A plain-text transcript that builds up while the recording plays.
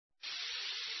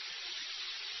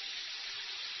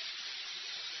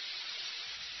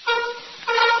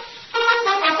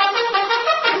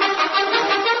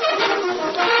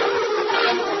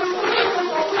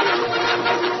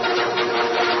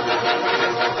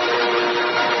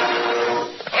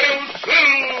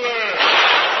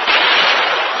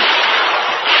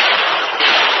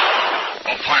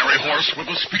with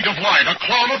the speed of light, a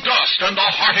cloud of dust, and a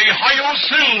hearty hi-yo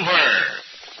silver.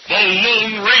 The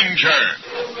Lone Ranger.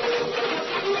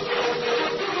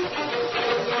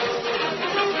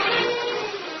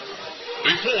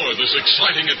 Before this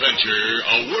exciting adventure,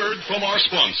 a word from our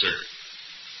sponsor.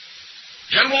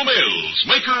 General Mills,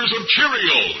 makers of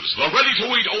Cheerios, the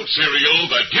ready-to-eat oat cereal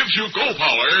that gives you go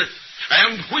power,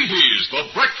 and Wheaties, the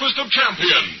breakfast of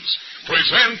champions,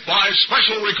 present by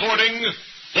special recording,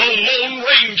 The Lone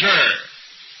Ranger.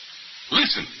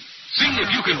 Listen, see if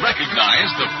you can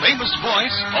recognize the famous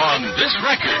voice on this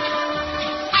record.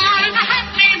 I'm a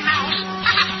happy mouse,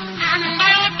 and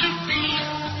I ought to be.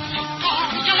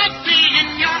 I'll be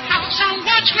in your house and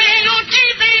watch me on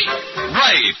TV.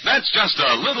 Right, that's just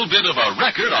a little bit of a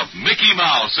record of Mickey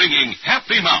Mouse singing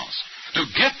Happy Mouse. To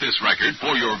get this record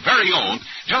for your very own,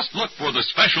 just look for the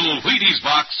special Wheaties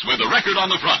box with the record on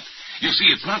the front. You see,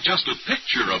 it's not just a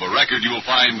picture of a record you'll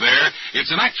find there.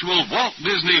 It's an actual Walt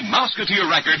Disney Mouseketeer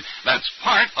record that's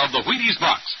part of the Wheaties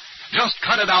box. Just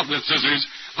cut it out with scissors,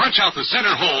 punch out the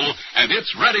center hole, and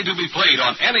it's ready to be played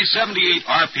on any 78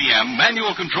 RPM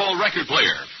manual control record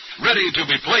player. Ready to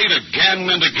be played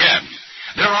again and again.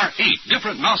 There are 8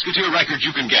 different Mouseketeer records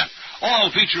you can get,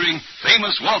 all featuring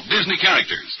famous Walt Disney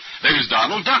characters. There's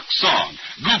Donald Duck's song,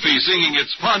 Goofy singing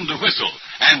It's Fun to Whistle,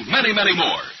 and many, many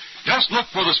more. Just look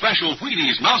for the special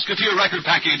Wheaties Mouseketeer record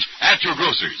package at your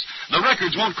grocer's. The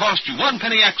records won't cost you 1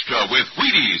 penny extra with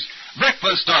Wheaties,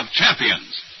 Breakfast of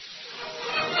Champions.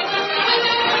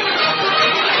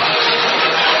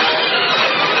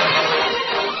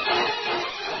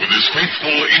 With his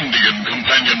faithful Indian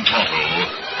companion Tonto,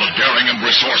 the daring and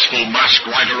resourceful masked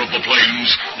rider of the plains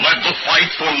led the fight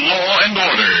for law and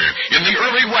order in the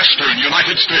early western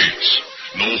United States.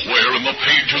 Nowhere in the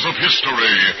pages of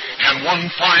history can one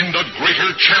find a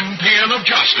greater champion of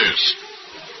justice.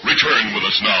 Return with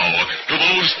us now to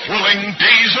those thrilling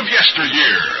days of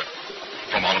yesteryear.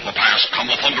 From out of the past come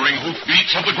the thundering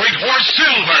hoofbeats of the great horse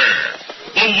Silver.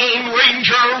 The Lone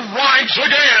Ranger rides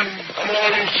again. Come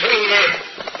on, Silver.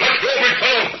 Let's go, big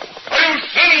fellow. Are you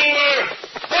Silver?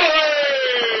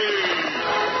 Hooray!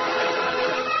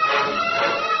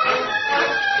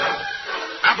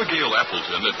 Abigail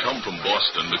Appleton had come from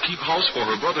Boston to keep house for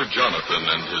her brother Jonathan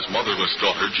and his motherless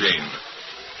daughter Jane.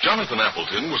 Jonathan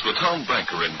Appleton was the town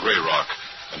banker in Grey Rock,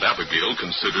 and Abigail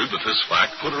considered that this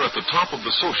fact put her at the top of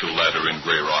the social ladder in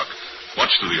Grey Rock,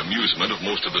 much to the amusement of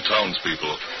most of the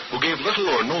townspeople, who gave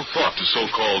little or no thought to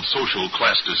so-called social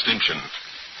class distinction.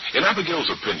 In Abigail's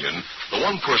opinion, the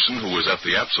one person who was at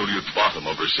the absolute bottom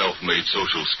of her self-made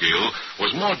social scale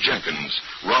was Ma Jenkins,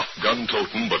 rough,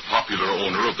 gun-toting but popular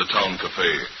owner of the town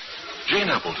cafe. Jane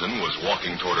Appleton was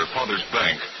walking toward her father's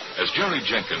bank as Jerry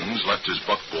Jenkins left his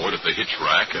buckboard at the hitch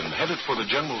rack and headed for the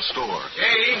general store.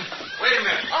 Jane, wait a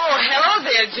minute. Oh, hello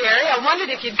there, Jerry. I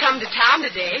wondered if you'd come to town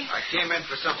today. I came in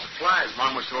for some supplies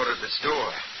Mom was to order at the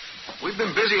store. We've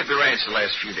been busy at the ranch the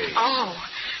last few days. Oh.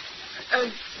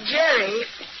 Jerry,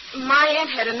 my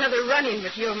aunt had another run-in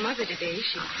with your mother today.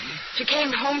 She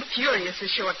came home furious a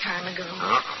short time ago.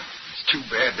 It's too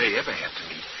bad they ever have to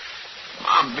meet.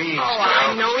 Mom means well.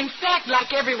 I know. In fact,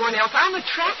 like everyone else, I'm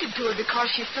attracted to her because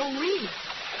she's so weak.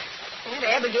 Aunt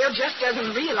Abigail just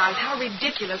doesn't realize how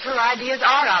ridiculous her ideas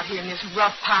are out here in this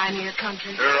rough pioneer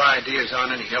country. Her ideas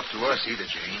aren't any help to us either,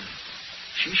 Jane.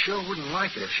 She sure wouldn't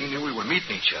like it if she knew we were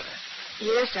meeting each other.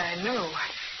 Yes, I know.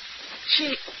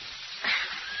 She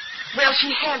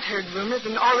has heard rumors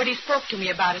and already spoke to me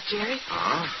about it, Jerry.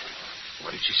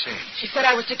 What did she say? She said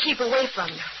I was to keep away from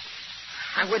you.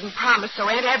 I wouldn't promise, so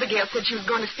Aunt Abigail said she was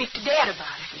going to speak to Dad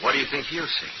about it. What do you think he'll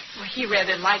say? Well, he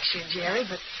rather likes you, Jerry,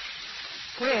 but,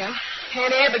 well,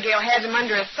 Aunt Abigail has him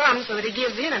under her thumb so that he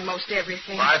gives in on most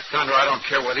everything. By thunder, I don't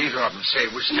care what either of them say.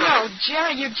 We're still... No,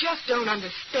 Jerry, you just don't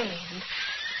understand.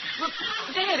 Well,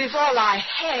 Dad is all I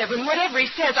have, and whatever he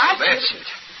says, That's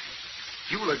it.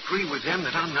 You'll agree with them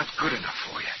that I'm not good enough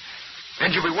for you.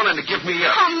 And you'll be willing to give me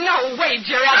up. Oh, no way,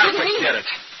 Jerry. I didn't mean forget it.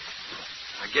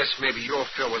 I guess maybe you're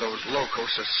filled with those loco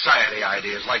society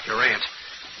ideas like your aunt.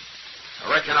 I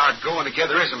reckon our going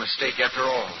together is a mistake after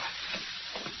all.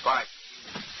 Bye.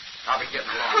 I'll be getting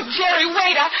along. Oh, Jerry,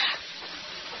 wait.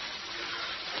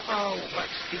 Oh,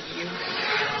 what's the use?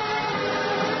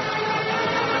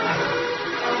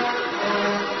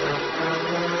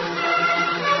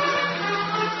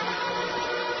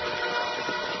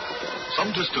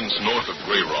 Some distance north of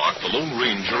Grey Rock, the Lone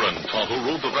Ranger and Tonto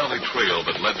rode the valley trail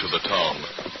that led to the town.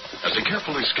 As he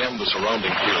carefully scanned the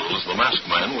surrounding hills, the masked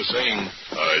man was saying,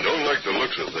 I don't like the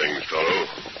looks of things, Tonto.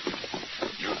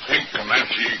 You think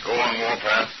Comanche go on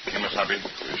warpath, Kimasabi?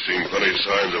 We've seen plenty of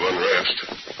signs of unrest.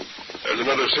 There's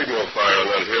another signal fire on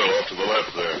that hill off to the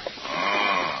left there.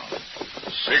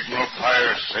 Signal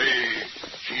fire say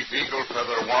Chief Eagle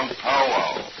Feather want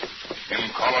powwow. Him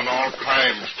calling all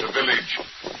crimes to village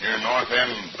near North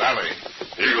End Valley.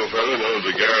 Eagle Feather knows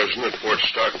the garrison at Fort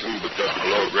Stockton, but just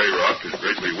below Grey Rock is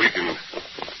greatly weakened.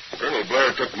 Colonel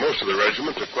Blair took most of the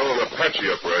regiment to quell an Apache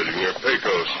uprising near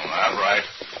Pecos. That right.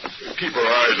 Keep our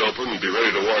eyes open and be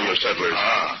ready to warn the settlers.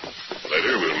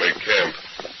 Later, we'll make camp.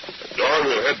 At dawn,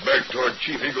 we'll head back toward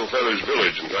Chief Eagle Feather's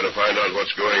village and try to find out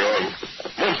what's going on.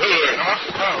 Come on, Feather.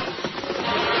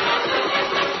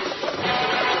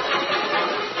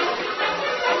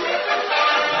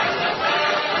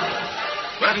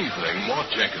 That evening, Maud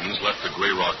Jenkins left the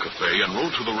Grey Rock Cafe and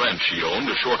rode to the ranch she owned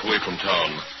a short way from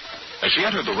town. As she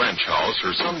entered the ranch house,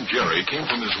 her son Jerry came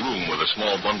from his room with a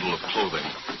small bundle of clothing.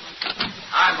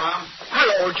 Hi, Mom.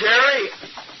 Hello, Jerry.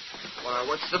 Why,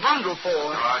 what's the bundle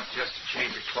for? Just a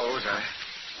change of clothes.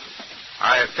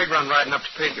 I figure on riding up to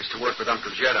Pecos to work with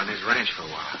Uncle Jed on his ranch for a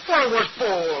while. What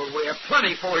for? We have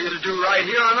plenty for you to do right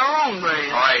here on our own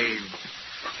ranch. I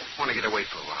want to get away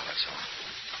for a while, that's all.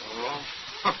 Oh?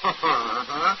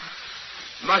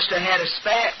 Must have had a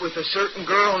spat with a certain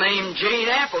girl named Jane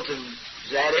Appleton.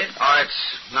 Is that it? Oh, it's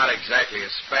not exactly a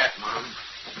spat, Mom.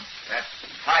 That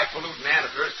highfalutin aunt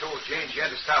of hers told Jane she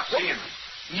had to stop seeing me.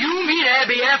 You mean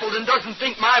Abby Appleton doesn't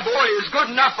think my boy is good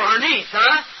enough for her niece,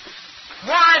 huh?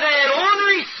 Why, that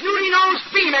ornery, snooty-nosed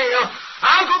female.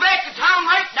 I'll go back to town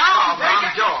right now. Mom,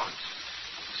 don't.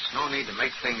 There's no need to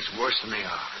make things worse than they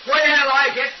are. Well,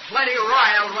 I get plenty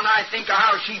riled when I think of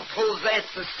how she pulls that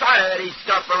society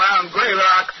stuff around Grey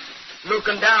Rock,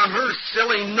 looking down her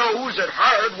silly nose at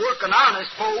hard-working,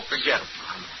 honest folks. Forget it,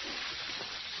 Mom.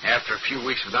 After a few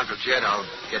weeks with Uncle Jed, I'll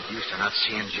get used to not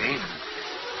seeing Jane,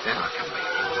 and then I'll come back.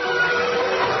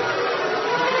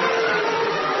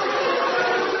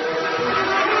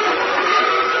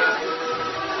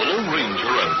 The Lone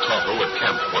Ranger and Tonto had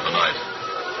camped for the night.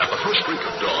 At the first streak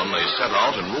of dawn, they set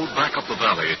out and rode back up the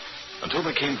valley until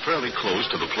they came fairly close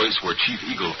to the place where Chief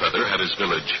Eagle Feather had his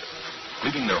village.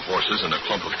 Leaving their horses in a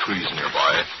clump of trees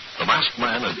nearby, the masked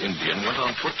man and Indian went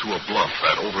on foot to a bluff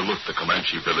that overlooked the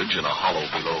Comanche village in a hollow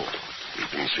below. You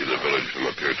can see the village from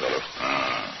up here, Tonto.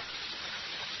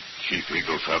 Chief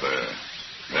Eagle Feather,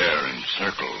 there in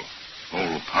circle.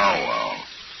 Old powwow.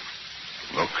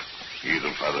 Look,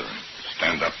 Eagle Feather,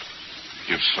 stand up.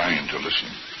 Give sign to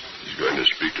listen. He's going to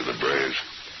speak to the braves.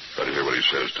 Got to hear what he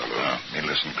says, Tonto. Me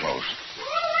listen close.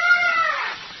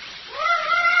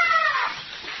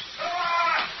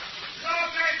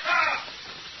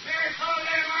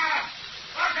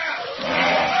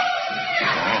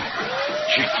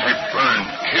 Chief, they burned,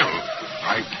 killed.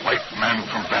 White man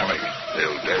from Valley.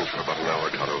 They'll dance for about an hour,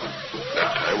 Tonto.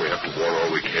 That time we have to warn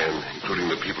all we can, including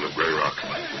the people of Grey Rock.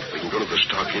 We can go to the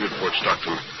stockade at Fort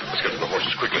Stockton. Let's get to the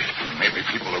horses quickly. Maybe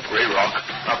people of Grey Rock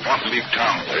not want to leave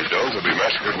town. They don't. They'll be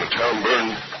massacred and the town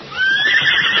burned.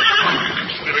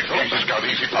 Easy, Scout,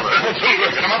 easy, Feather.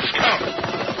 Get him up, Scout.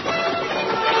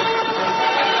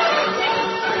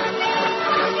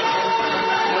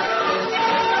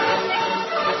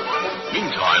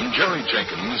 Meantime, Jerry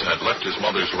Jenkins had left his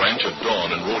mother's ranch at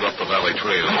dawn and rode up the valley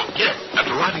trail.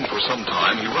 After riding for some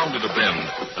time, he rounded a bend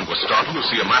and was startled to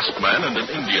see a masked man and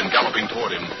an Indian galloping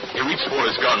toward him. He reached for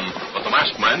his gun, but the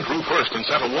masked man drew first and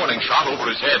sent a warning shot over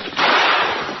his head.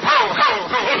 Ho!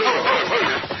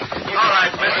 All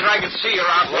right, mister, I can see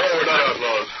you're outlaws. No, we're not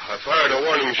outlaws. I fired a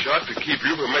warning shot to keep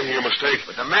you from making a mistake.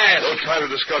 But the mask... No time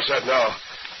to discuss that now.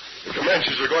 The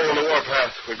Comanches are going on the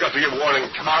warpath. We've got to give warning.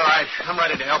 All right. I'm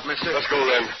ready to help, mister. Let's go,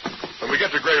 then. When we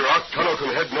get to Grey Rock, Tonto can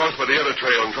head north by the other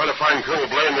trail and try to find Colonel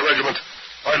Blair and the regiment.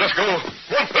 All right, let's go.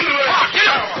 Get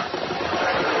out!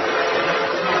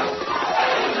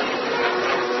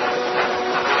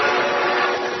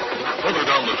 Further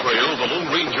down the trail, the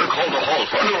Lone Ranger called a halt.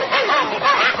 All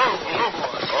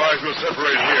right, we'll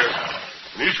separate here.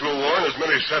 And each will warn as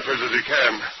many settlers as he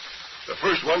can. The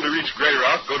first one to reach Grey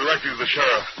Rock, go directly to the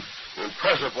sheriff. And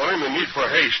impress upon him the need for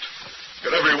haste.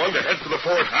 Get everyone to head for the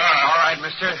fort. All right,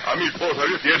 mister. I'll meet both of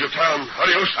you at the edge of town.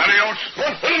 Adios. Adios. Get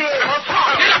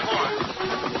up, boy.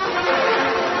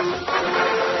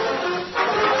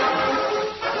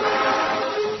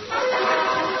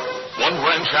 One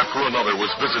ranch after another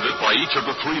was visited by each of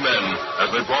the three men as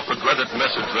they brought the dreaded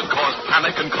message that caused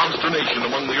panic and consternation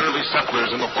among the early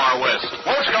settlers in the far west.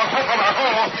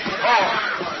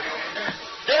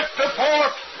 Get the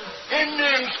fort!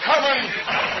 Indians coming!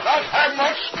 Not have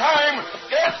much time!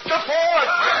 Get the fort!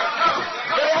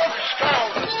 Get up,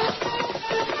 scouts!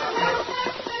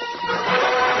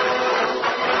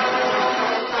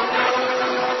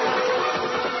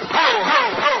 Ho,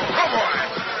 boy!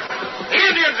 The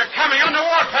Indians are coming on the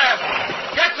warpath!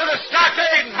 Get to the stop!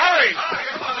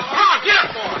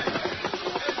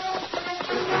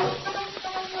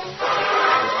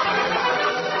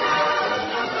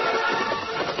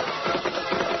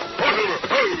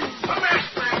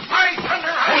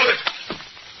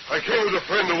 came as a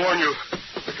friend to warn you.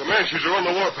 The Comanches are on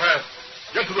the warpath.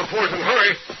 Get to the fort and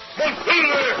hurry. Come on,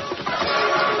 there!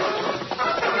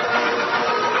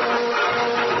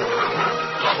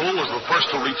 Tahoe was the first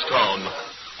to reach town.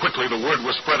 Quickly, the word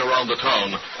was spread around the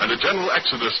town, and a general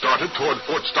exodus started toward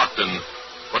Fort Stockton.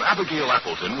 But Abigail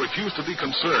Appleton refused to be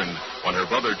concerned when her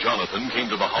brother Jonathan came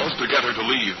to the house to get her to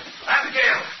leave.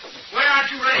 Abigail, why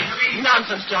aren't you ready to leave?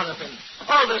 Nonsense, Jonathan.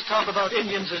 All this talk about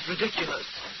Indians is ridiculous.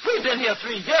 We've been here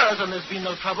 3 years and there's been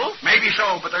no trouble. Maybe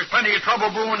so, but there's plenty of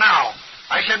trouble brewing now.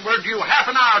 I sent word to you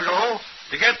half an hour ago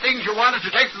to get things you wanted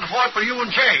to take to the fort for you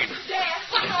and Jane. Dad,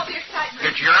 what's all the excitement?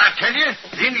 Did your aunt tell you?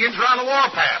 The Indians are on the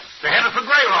warpath. They're headed for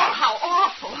Grey Rock. How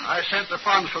awful. I sent the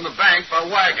funds from the bank by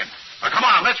wagon. Now, come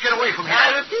on, let's get away from here.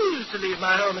 I refuse to leave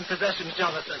my home and possessions,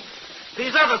 Jonathan.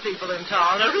 These other people in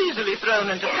town are easily thrown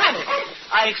into panic.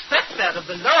 I expect that of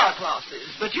the lower classes,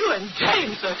 but you and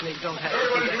Jane certainly don't have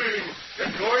Everybody's it. leaving.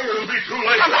 Get going or it'll be too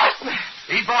late.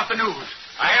 He brought the news.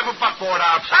 I have a buckboard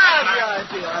outside.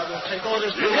 I've the idea. I will take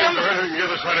orders You from won't him. do anything the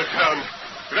other side of town.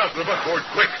 Get out to the buckboard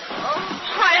quick.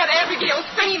 Why, Aunt Abigail's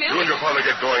fainted. You and your father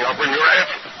get going. I'll bring your aunt.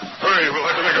 Hurry, we'll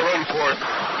have to make a run for it.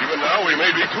 Even now, we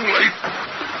may be too late.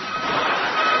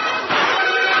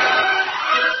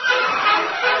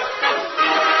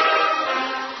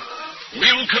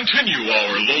 We'll continue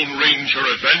our Lone Ranger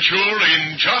adventure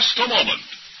in just a moment.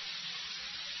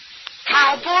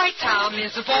 Cowboy Tom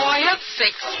is a boy of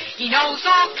 6. He knows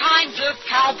all kinds of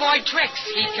cowboy tricks.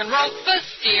 He can rope the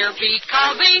steer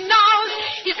because he knows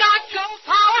he's got go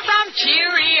power from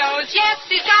Cheerios. Yes,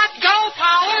 he's got go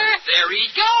power. There he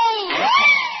goes.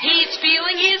 He's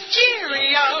feeling his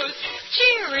Cheerios.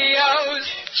 Cheerios.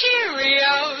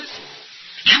 Cheerios.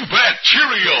 You bet,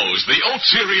 Cheerios, the oat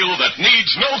cereal that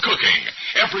needs no cooking.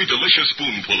 Every delicious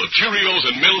spoonful of Cheerios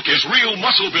and milk is real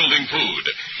muscle-building food.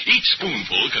 Each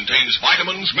spoonful contains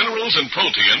vitamins, minerals, and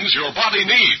proteins your body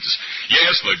needs.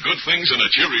 Yes, the good things in a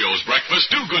Cheerios breakfast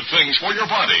do good things for your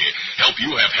body. Help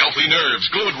you have healthy nerves,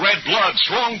 good red blood,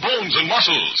 strong bones, and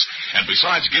muscles. And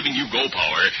besides giving you go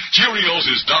power, Cheerios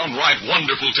is downright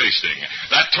wonderful tasting.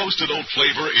 That toasted oat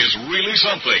flavor is really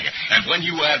something. And when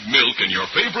you add milk and your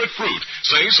favorite fruit,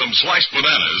 say some sliced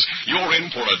bananas, you're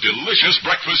in for a delicious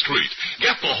breakfast treat.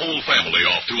 Get the whole family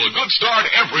off to a good start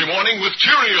every morning with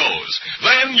Cheerios.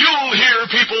 Then you'll hear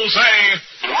people say,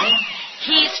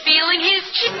 He's feeling his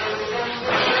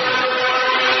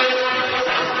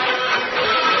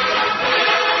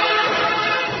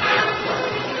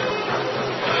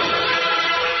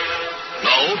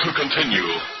Now to continue.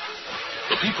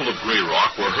 The people of Grey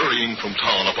Rock were hurrying from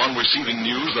town upon receiving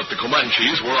news that the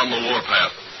Comanches were on the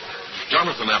warpath.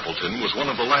 Jonathan Appleton was one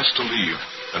of the last to leave,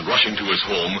 and rushing to his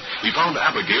home, he found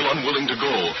Abigail unwilling to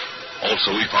go.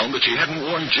 Also, he found that she hadn't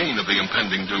warned Jane of the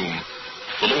impending doom.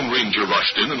 The Lone Ranger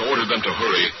rushed in and ordered them to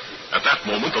hurry. At that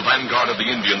moment, the vanguard of the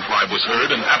Indian tribe was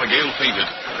heard, and Abigail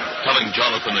fainted. Telling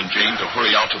Jonathan and Jane to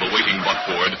hurry out to the waiting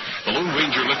buckboard, the Lone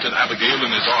Ranger lifted Abigail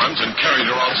in his arms and carried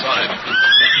her outside.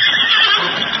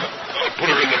 I'll put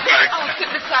her in the back. I'll sit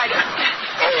beside her.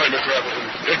 All right, Mr. Appleton.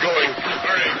 Get going.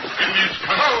 Hurry. Indians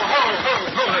coming.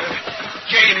 Ho there.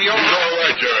 Jane, are you He's all right? all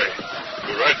right, Jerry.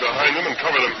 Be right behind them and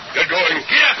cover them. Get going.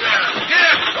 Get up there. Get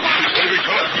up. Come on. He's going to be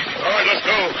caught. All right, let's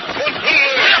go. One, two,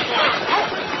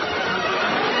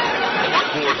 The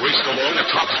buckboard raced along at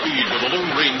top speed with the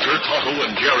Lone Ranger, Tonto,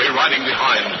 and Jerry riding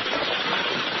behind.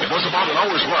 It was about an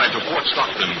hour's ride to Fort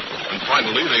Stockton, and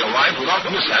finally they arrived without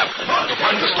mishap to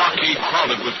find the stockade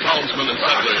crowded with townsmen and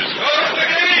settlers.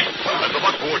 As the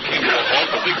buckboard came to a halt,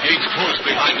 the big gates closed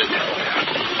behind it. Is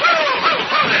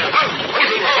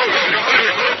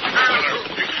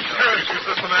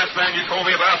this the masked man you told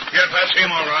me about? Yes, that's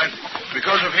him, all right.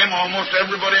 Because of him, almost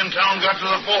everybody in town got to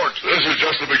the fort. This is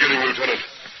just the beginning, Lieutenant.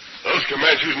 Those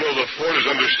Comanches know the fort is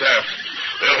understaffed.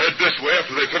 They'll head this way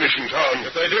after they finish in town.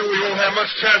 If they do, we won't have much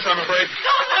chance, I'm afraid.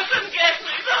 Jonathan, get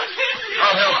me. Don't hit me.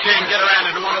 I'll help Jane get around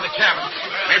into one of the cabins.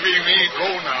 Maybe you need go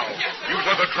now. Use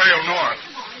other trail north.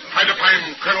 Try to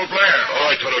find Colonel Blair. All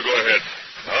right, Toto, go ahead.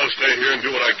 I'll stay here and do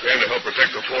what I can to help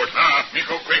protect the fort. Me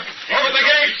go quick. Over the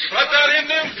gates. Let that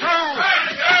Indian through.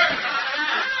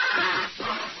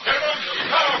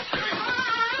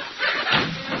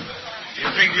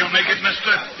 You think you'll make it, mister?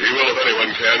 He will if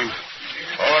anyone can.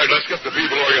 All right, let's get the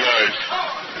people organized.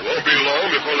 It won't be long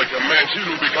before the Comanches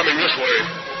will be coming this way.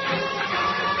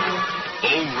 The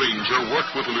Lone Ranger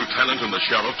worked with the lieutenant and the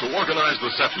sheriff to organize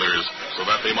the settlers so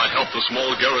that they might help the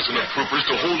small garrison of troopers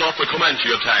to hold off the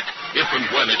Comanche attack, if and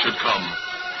when it should come.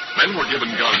 Men were given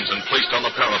guns and placed on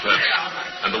the parapets,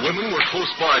 and the women were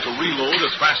close by to reload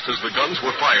as fast as the guns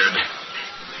were fired.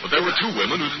 But there were 2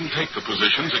 women who didn't take the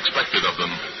positions expected of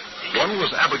them. One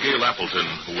was Abigail Appleton,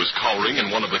 who was cowering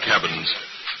in one of the cabins.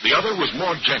 The other was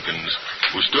Maud Jenkins,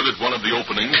 who stood at one of the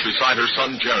openings beside her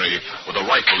son Jerry, with a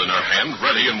rifle in her hand,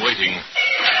 ready and waiting.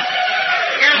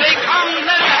 Here they come.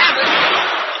 Let them have it.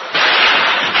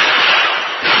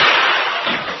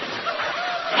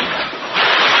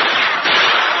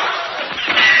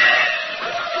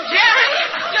 Jerry,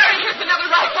 here's another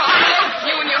rifle.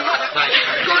 You and your mother. Thanks.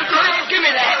 Good girl. Give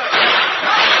me that.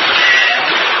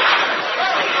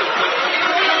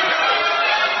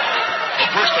 The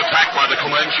first attack by the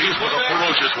Comanches was a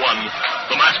ferocious one.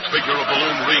 The masked figure of the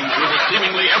Lone Ranger was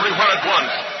seemingly everywhere at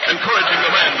once, encouraging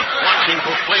the men, watching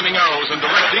for flaming arrows and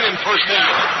directing in first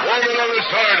aid. Warm it on the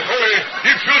side. Hurry.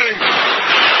 Keep shooting.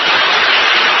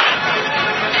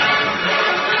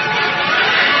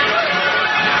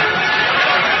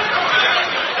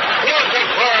 Look that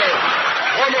fire.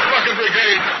 Form a rocket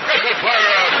brigade. Get that fire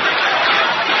out.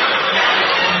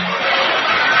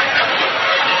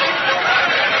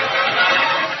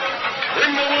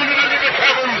 Bring the wounded into the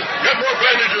cabins. Get more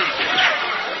bandages.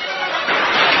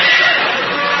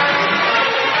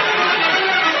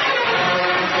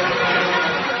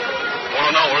 For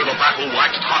an hour, the battle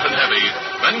waxed hot and heavy.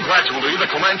 Then gradually,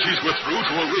 the Comanches withdrew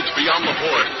to a ridge beyond the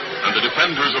fort, and the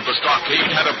defenders of the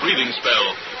stockade had a breathing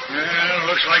spell. Yeah,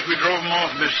 looks like we drove them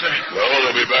off, mister. Well,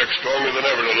 they'll be back stronger than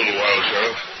ever in a little while,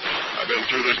 Sheriff. I've been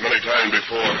through this many times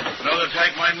before. Another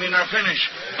attack might mean our finish.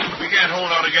 We can't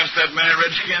hold out against that many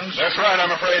redskins. That's right,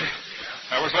 I'm afraid.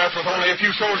 I was left with only a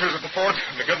few soldiers at the fort,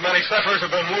 and a good many settlers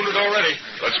have been wounded already.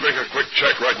 Let's make a quick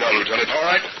check right now, Lieutenant. All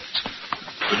right.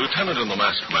 The lieutenant and the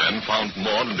masked man found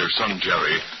Maud and her son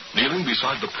Jerry kneeling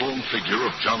beside the prone figure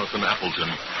of Jonathan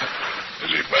Appleton.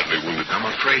 Is he badly wounded? I'm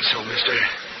afraid so, mister.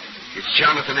 It's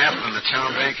Jonathan Appleton, the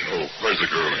town banker. Oh, where's the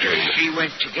girl, Jane? She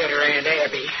went to get her Aunt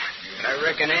Abby. But I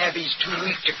reckon Abby's too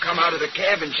weak to come out of the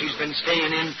cabin she's been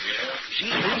staying in.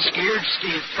 She's been scared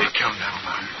stiff. Hey, come now,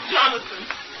 Mom. Jonathan.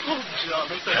 Oh,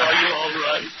 Jonathan, are you all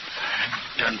right?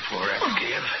 I'm done for,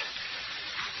 Abigail.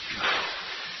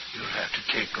 You'll have to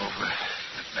take over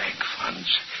the bank funds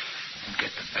and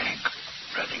get the bank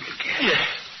running again.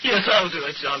 Yes, I'll do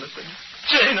it, Jonathan.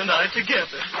 Jane and I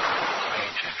together.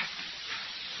 Right.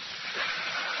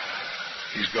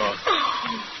 He's gone.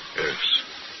 Yes.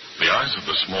 The eyes of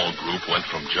the small group went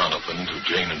from Jonathan to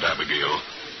Jane and Abigail.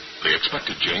 They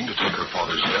expected Jane to take her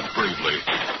father's death bravely,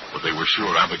 but they were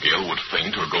sure Abigail would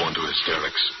faint or go into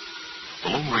hysterics. The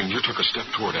Lone Ranger took a step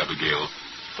toward Abigail,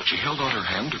 but she held out her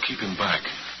hand to keep him back.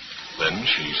 Then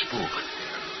she spoke.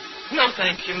 No,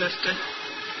 thank you, mister.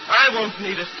 I won't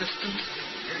need assistance.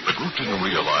 The group didn't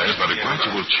realize that a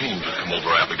gradual change had come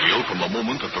over Abigail from the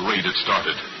moment that the raid had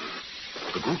started.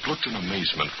 The group looked in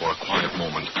amazement for a quiet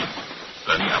moment.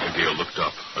 Then Abigail looked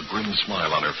up, a grim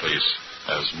smile on her face,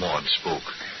 as Maud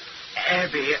spoke.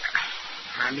 Abigail,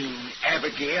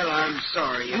 I'm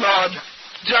sorry. Maud,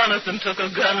 Jonathan took a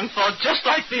gun and fought just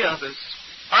like the others.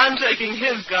 I'm taking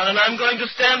his gun, and I'm going to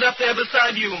stand up there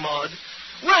beside you, Maud.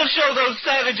 We'll show those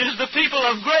savages the people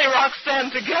of Grey Rock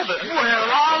stand together. Well,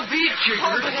 I'll beat you.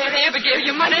 Oh, but Aunt Abigail,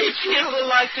 you might... They still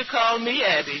like to call me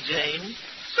Abby, Jane.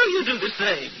 So you do the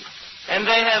same. And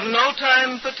they have no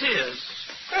time for tears.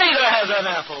 Neither has an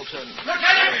Appleton.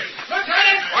 Lieutenant!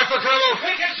 Lieutenant! What's the trouble?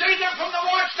 We can see them from the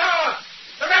watchtower.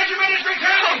 The regiment is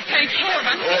returning. Oh, thank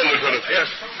heaven. Go on, Lieutenant. Yes.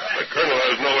 The colonel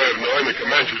has no way of knowing the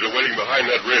Comanches are waiting behind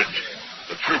that ridge.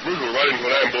 The troopers will ride into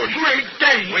an ambush. Great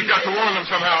day. We've got to warn them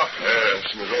somehow.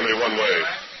 Yes, and there's only one way.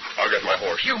 I'll get my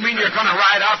horse. You mean you're going to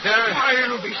ride out there? Why,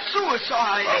 it'll be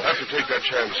suicide. I'll have to take that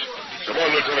chance. Come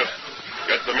on, Lieutenant.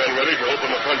 Get the men ready to open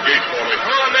the front gate for me.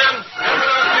 Come on, men.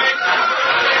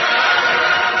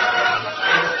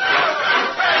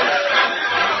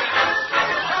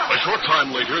 A short time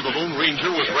later, the Lone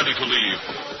Ranger was ready to leave.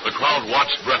 The crowd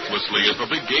watched breathlessly as the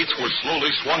big gates were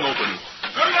slowly swung open.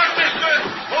 Good luck, mister.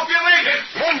 Hope you make it.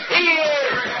 Come on,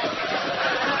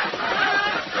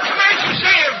 Comanche,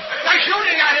 see him. They're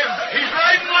shooting at him. He's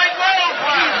riding like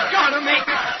wildfire. He's got to make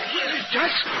it. He's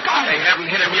just got They it. haven't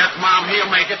hit him yet, Mom.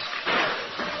 He'll make it.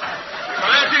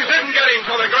 Comanches didn't get him,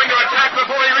 so they're going to attack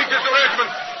before he reaches the regiment.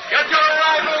 Get your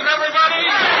rifles, everybody!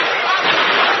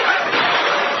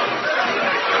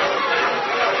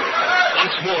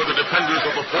 Once more, the defenders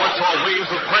of the fort saw waves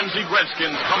of frenzied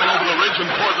redskins coming over the ridge and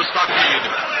toward the stockade.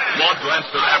 Maud glanced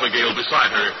at Abigail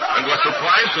beside her and was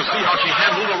surprised to see how she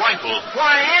handled a rifle.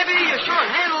 Why, Abby, you sure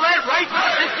handle that rifle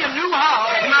as if you knew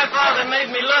how. My father made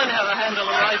me learn how to handle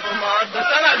a rifle, Maud, but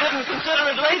then I didn't consider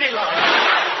it ladylike.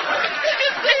 Did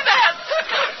you see that? Took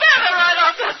the feather right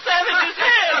off that savage's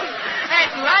head.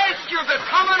 At last you're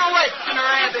becoming a Westerner,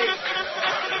 Abby.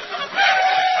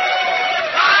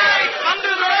 Aye, under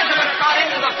the regiment got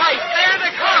into the fight.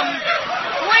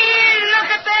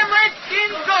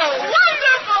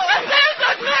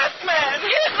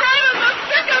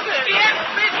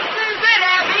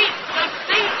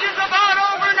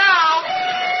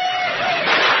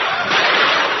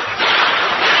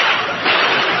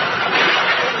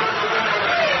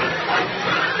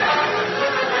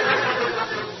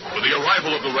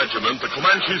 regiment, the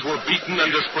Comanches were beaten and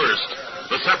dispersed.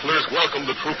 The settlers welcomed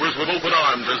the troopers with open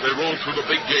arms as they rolled through the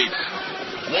big gates.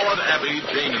 Maud, Abby,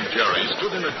 Jane, and Jerry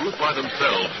stood in a group by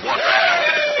themselves watching.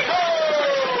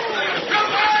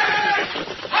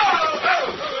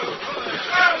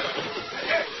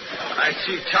 I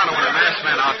see Tonto and the masked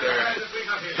man out there.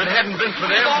 If it hadn't been for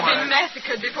them... We've all been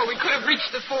massacred before we could have reached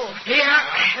the fort.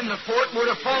 Yeah, and the fort would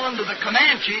have fallen to the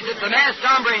Comanches if the masked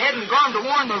hombre hadn't gone to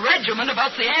warn the regiment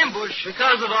about the ambush.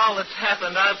 Because of all that's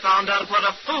happened, I've found out what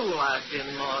a fool I've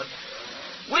been, Maud.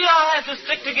 We all have to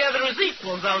stick together as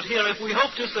equals out here if we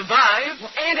hope to survive.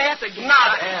 Well, Aunt Abigail.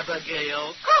 Not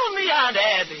Abigail. Call me Aunt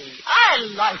Abby. I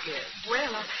like it.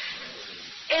 Well,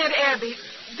 Aunt Abby,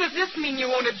 does this mean you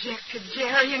won't object to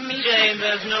Jerry and me? Jane,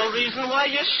 there's no reason why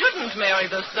you shouldn't marry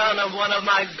the son of one of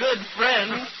my good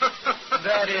friends.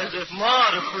 That is, if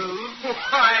Maud approves.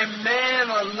 Why, man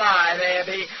alive,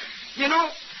 Abby. You know,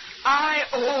 I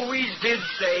always did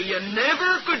say you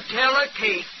never could tell a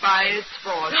cake by its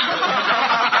frosting.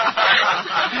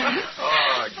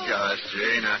 Oh, gosh,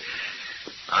 Jane.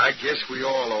 I guess we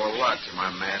all owe a lot to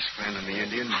my masked friend and the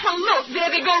Indian. Oh, look, there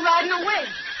they go riding away.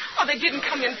 Oh, they didn't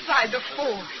come inside the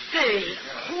fort. Say,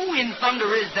 who in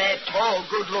thunder is that tall,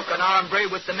 good-looking hombre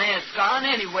with the mask on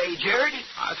anyway, Jared?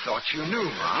 I thought you knew,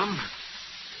 Mom.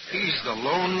 He's the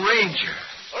Lone Ranger.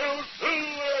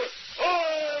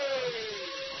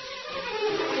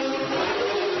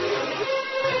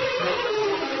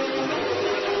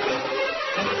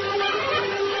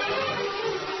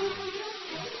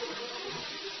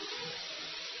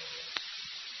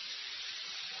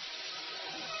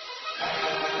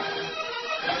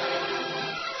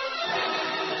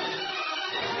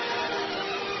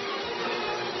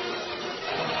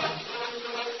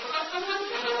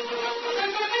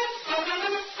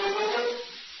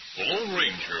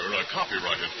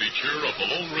 Copyrighted feature of the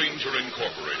Lone Ranger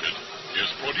Incorporated is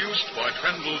produced by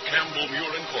Trendle Campbell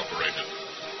Muir Incorporated.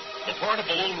 The part of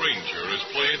the Lone Ranger is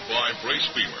played by Brace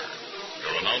Beamer.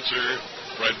 Your announcer,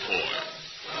 Fred Foy.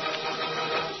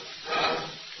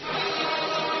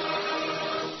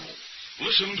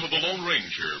 Listen to the Lone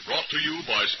Ranger, brought to you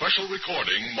by special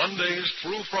recording Mondays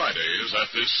through Fridays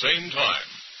at this same time.